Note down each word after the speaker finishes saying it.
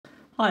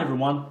Hi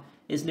everyone,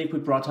 it's Nick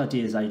with Bright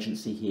Ideas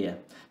Agency here.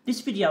 This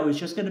video is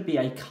just going to be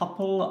a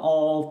couple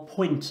of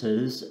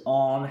pointers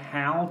on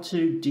how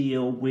to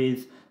deal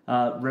with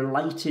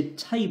related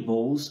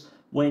tables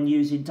when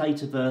using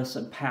Dataverse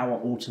and Power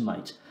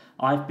Automate.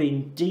 I've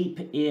been deep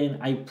in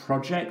a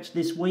project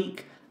this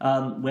week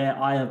where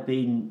I have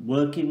been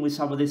working with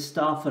some of this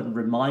stuff and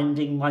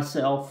reminding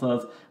myself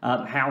of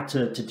how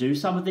to do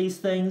some of these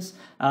things.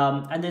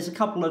 And there's a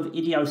couple of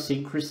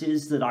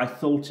idiosyncrasies that I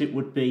thought it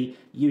would be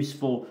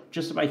useful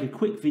just to make a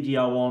quick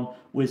video on,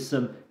 with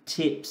some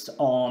tips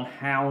on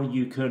how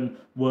you can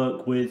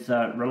work with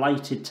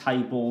related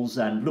tables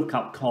and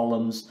lookup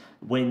columns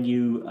when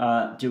you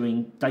are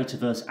doing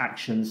Dataverse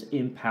actions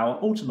in Power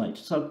Automate.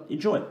 So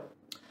enjoy.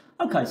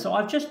 Okay, so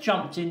I've just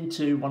jumped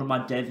into one of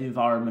my dev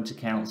environment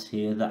accounts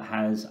here that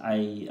has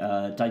a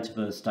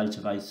Dataverse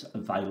database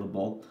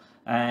available,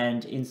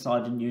 and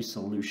inside a new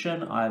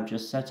solution I've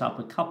just set up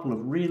a couple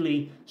of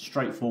really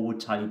straightforward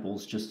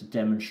tables just to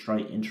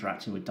demonstrate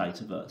interacting with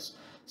Dataverse.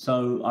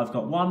 So I've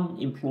got one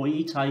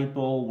employee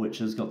table which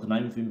has got the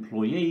name of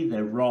employee,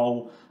 their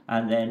role,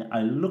 and then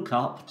a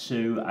lookup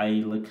to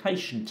a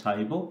location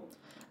table,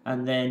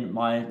 and then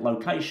my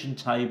location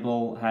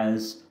table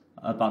has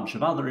a bunch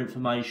of other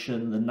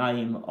information: the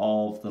name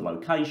of the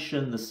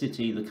location, the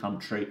city, the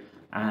country,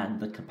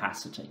 and the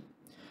capacity.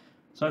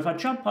 So if I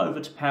jump over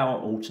to Power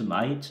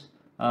Automate,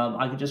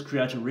 I can just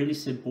create a really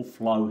simple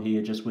flow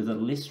here just with a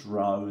list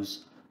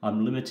rows.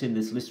 I'm limiting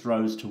this list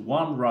rows to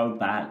one row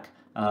back,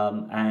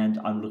 and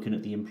I'm looking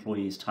at the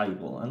employees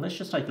table. And let's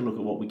just take a look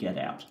at what we get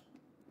out.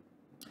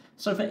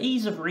 So for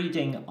ease of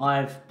reading,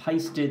 I've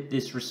pasted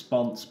this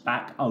response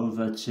back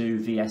over to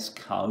VS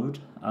Code.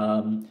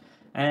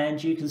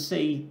 And you can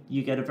see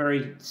you get a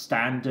very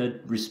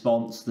standard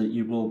response that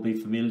you will be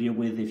familiar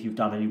with if you've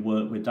done any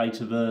work with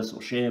Dataverse or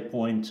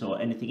SharePoint or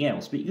anything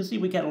else. But you can see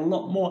we get a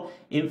lot more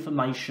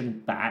information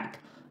back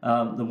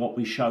than what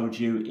we showed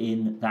you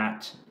in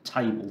that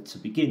table to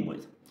begin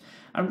with.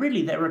 And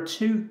really there are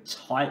two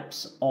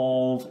types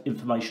of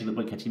information that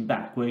we're getting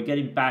back. We're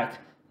getting back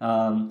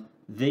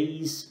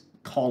these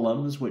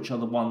columns, which are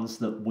the ones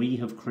that we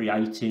have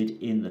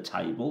created in the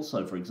table.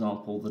 So for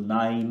example, the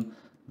name,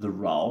 the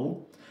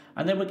role.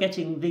 And then we're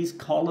getting these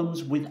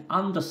columns with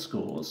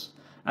underscores,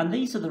 and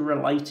these are the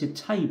related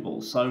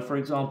tables. So for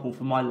example,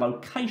 for my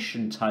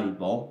location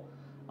table,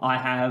 I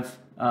have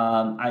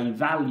a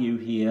value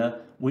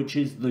here which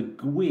is the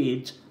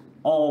GUID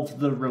of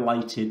the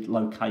related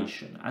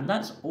location, and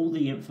that's all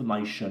the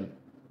information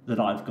that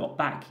I've got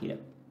back here.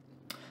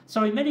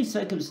 So in many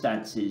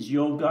circumstances,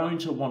 you're going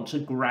to want to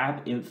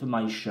grab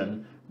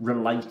information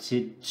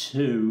related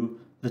to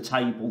the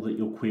table that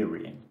you're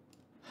querying.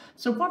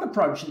 So one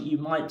approach that you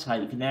might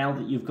take now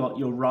that you've got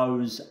your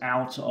rows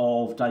out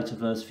of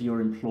Dataverse for your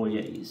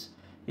employees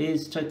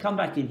is to come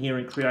back in here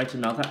and create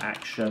another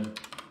action.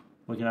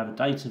 We can have a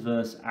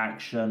Dataverse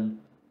action,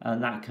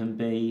 and that can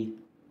be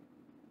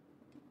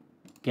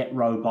get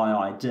row by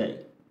ID.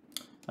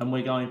 And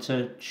we're going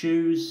to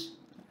choose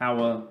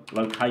our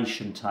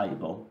location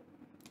table.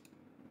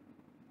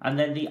 And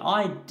then the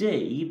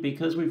ID,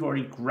 because we've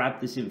already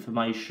grabbed this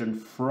information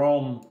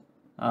from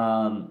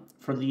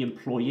the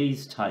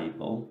employees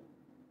table,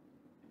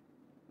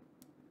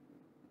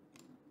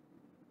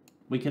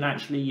 we can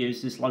actually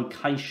use this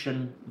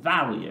location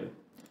value.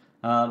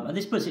 And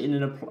this puts it in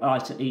an apply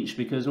to each,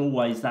 because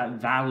always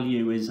that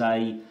value is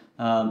an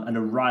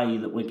array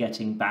that we're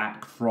getting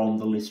back from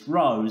the list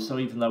rows. So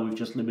even though we've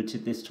just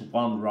limited this to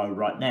one row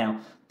right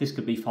now, this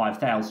could be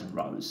 5,000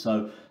 rows.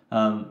 So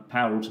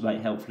Power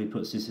Automate helpfully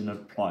puts this in an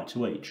apply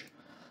to each.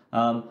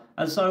 And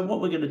so what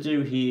we're going to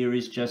do here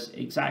is just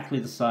exactly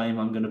the same.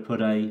 I'm going to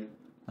put a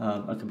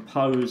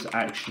compose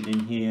action in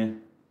here,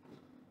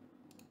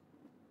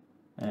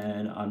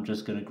 and I'm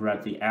just going to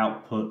grab the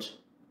output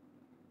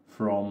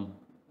from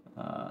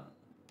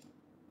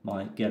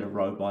my get a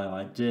row by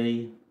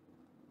ID.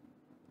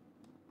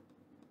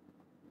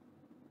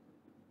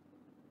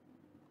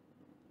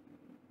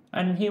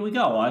 And here we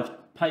go. I've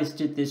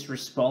pasted this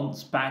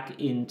response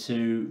back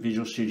into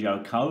Visual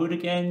Studio Code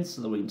again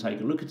so that we can take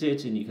a look at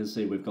it, and you can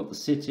see we've got the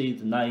city,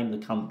 the name,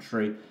 the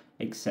country,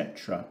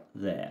 etc.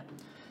 there.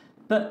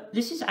 But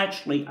this is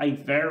actually a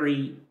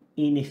very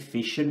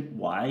inefficient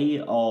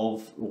way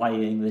of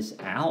laying this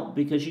out,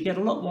 because you get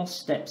a lot more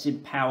steps in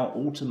Power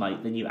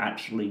Automate than you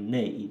actually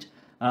need,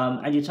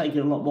 and you're taking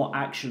a lot more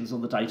actions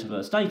on the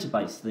Dataverse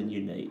database than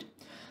you need.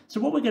 So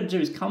what we're going to do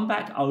is come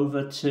back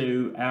over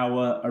to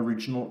our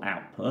original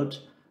output,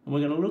 and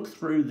we're going to look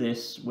through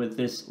this with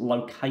this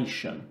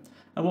location.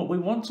 And what we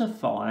want to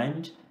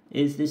find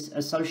is this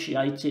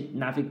associated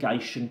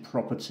navigation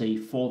property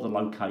for the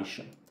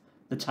location,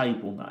 the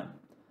table name.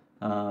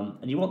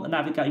 And you want the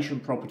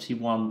navigation property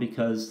 1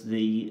 because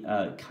the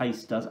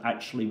case does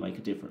actually make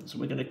a difference. So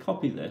we're going to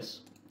copy this.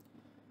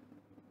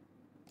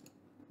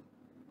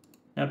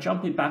 Now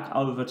jumping back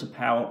over to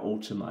Power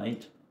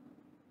Automate,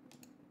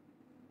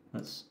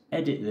 let's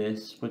edit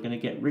this. We're going to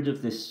get rid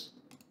of this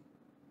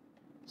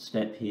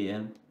step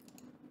here,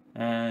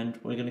 and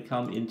we're going to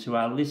come into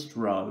our list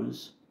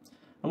rows,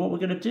 And what we're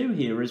going to do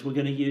here is we're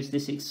going to use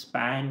this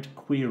expand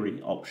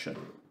query option.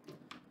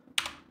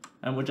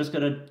 And we're just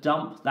going to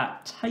dump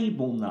that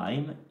table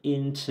name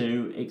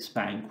into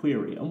expand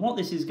query. And what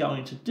this is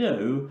going to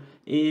do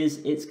is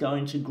it's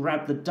going to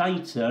grab the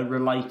data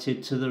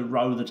related to the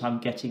row that I'm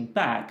getting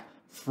back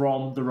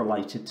from the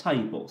related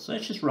table. So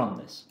let's just run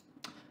this.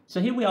 So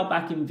here we are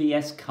back in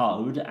VS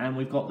Code, and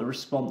we've got the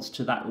response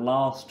to that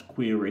last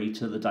query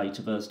to the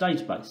Dataverse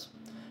database.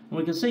 And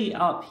we can see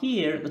up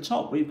here at the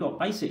top, we've got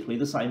basically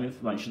the same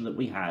information that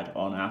we had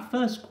on our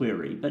first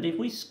query. But if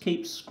we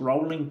keep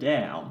scrolling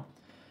down,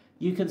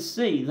 you can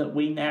see that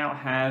we now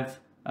have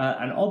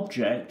an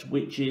object,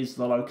 which is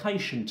the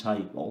location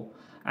table,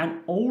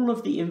 and all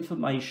of the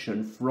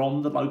information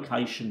from the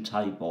location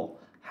table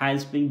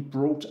has been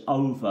brought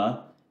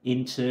over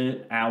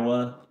into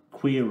our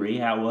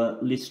query, our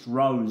list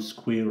rows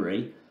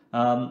query,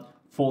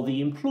 for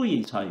the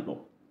employee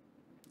table.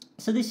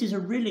 So this is a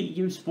really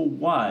useful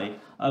way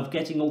of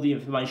getting all the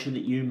information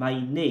that you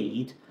may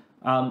need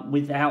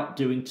without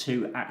doing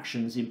two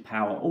actions in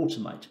Power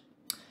Automate.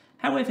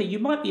 However, you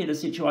might be in a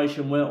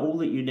situation where all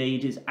that you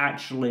need is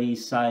actually,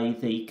 say,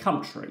 the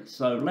country.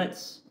 So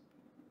let's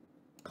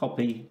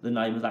copy the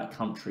name of that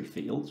country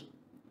field.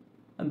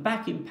 And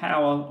back in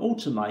Power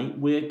Automate,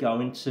 we're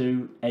going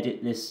to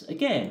edit this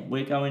again.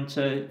 We're going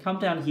to come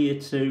down here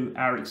to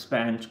our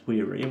expand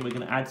query, and we're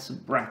going to add some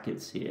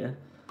brackets here.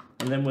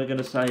 And then we're going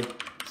to say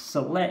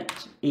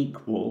select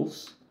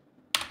equals,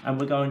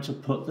 and we're going to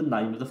put the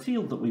name of the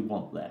field that we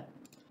want there.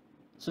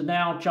 So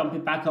now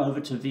jumping back over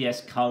to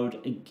VS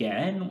Code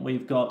again,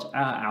 we've got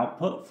our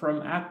output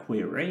from our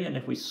query, and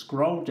if we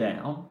scroll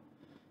down,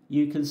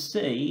 you can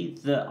see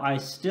that I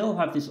still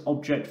have this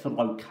object for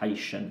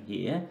location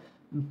here,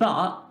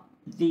 but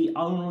the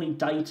only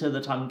data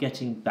that I'm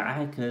getting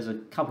back, there's a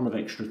couple of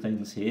extra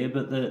things here,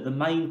 but the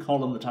main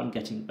column that I'm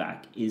getting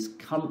back is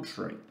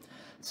country.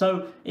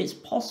 So it's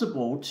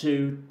possible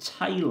to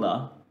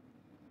tailor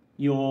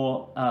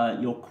your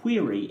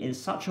query in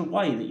such a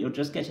way that you're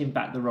just getting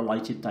back the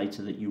related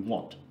data that you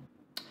want.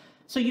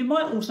 So you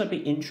might also be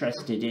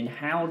interested in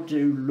how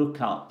do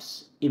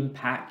lookups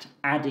impact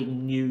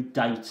adding new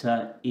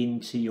data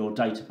into your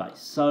database.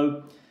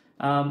 So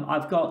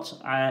I've got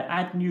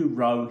add new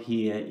row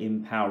here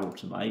in Power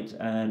Automate,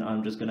 and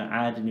I'm just going to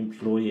add an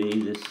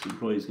employee. This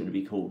employee is going to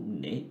be called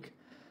Nick.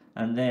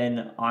 And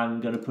then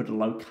I'm going to put a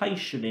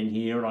location in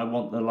here. I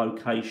want the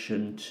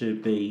location to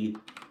be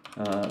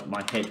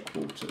my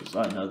headquarters.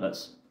 I know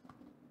that's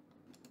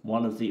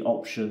one of the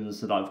options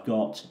that I've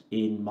got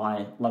in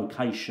my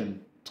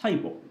location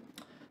table.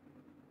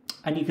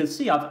 And you can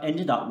see I've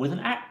ended up with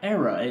an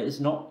error. It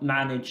has not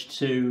managed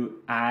to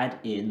add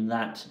in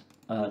that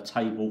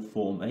table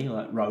for me,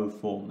 that row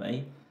for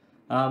me.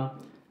 And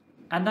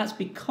that's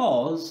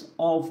because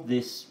of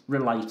this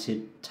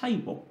related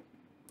table.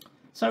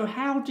 So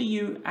how do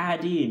you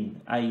add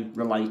in a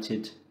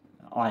related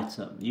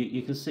item?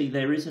 You can see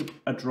there isn't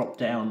a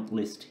drop-down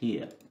list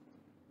here.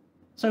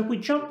 So if we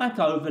jump back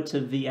over to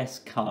VS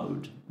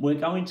Code, we're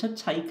going to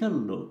take a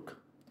look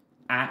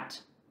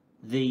at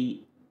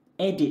the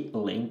edit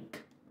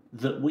link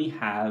that we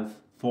have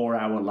for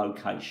our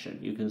location.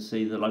 You can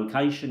see the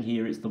location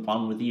here is the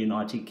one with the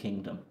United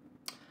Kingdom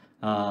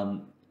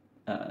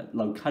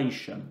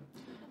location.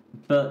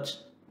 But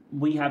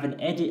we have an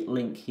edit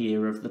link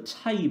here of the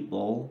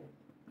table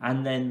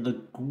and then the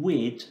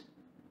GUID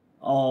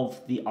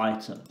of the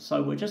item.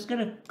 So we're just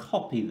going to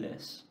copy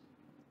this,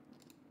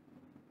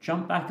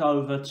 jump back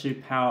over to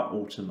Power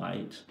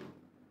Automate,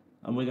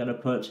 and we're going to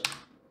put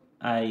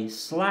a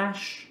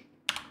slash,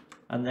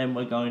 and then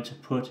we're going to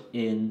put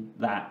in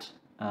that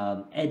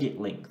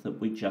edit link that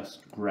we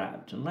just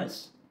grabbed. And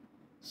let's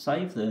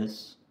save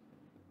this,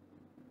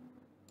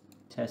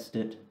 test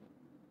it.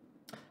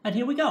 And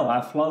here we go,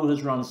 our flow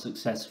has run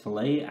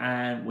successfully,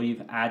 and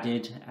we've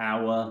added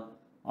our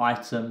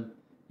item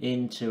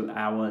into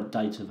our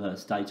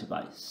Dataverse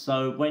database.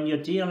 So when you're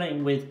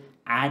dealing with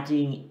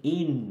adding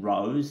in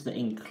rows that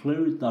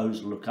include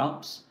those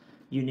lookups,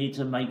 you need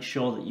to make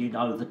sure that you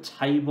know the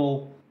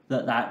table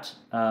that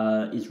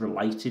is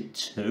related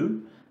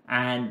to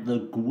and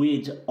the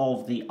GUID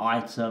of the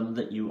item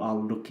that you are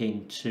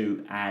looking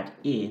to add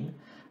in,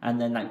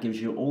 and then that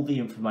gives you all the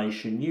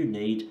information you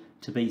need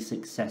to be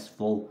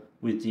successful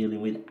with dealing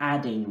with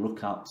adding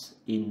lookups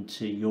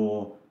into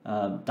your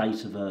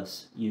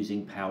Dataverse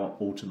using Power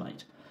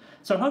Automate.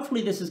 So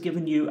hopefully this has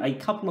given you a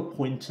couple of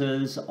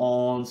pointers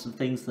on some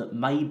things that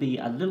may be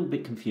a little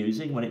bit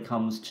confusing when it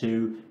comes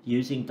to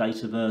using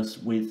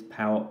Dataverse with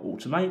Power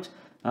Automate.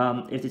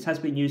 If this has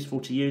been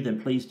useful to you,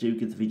 then please do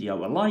give the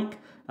video a like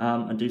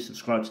and do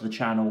subscribe to the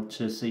channel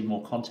to see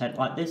more content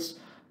like this.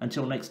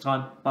 Until next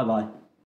time, bye bye.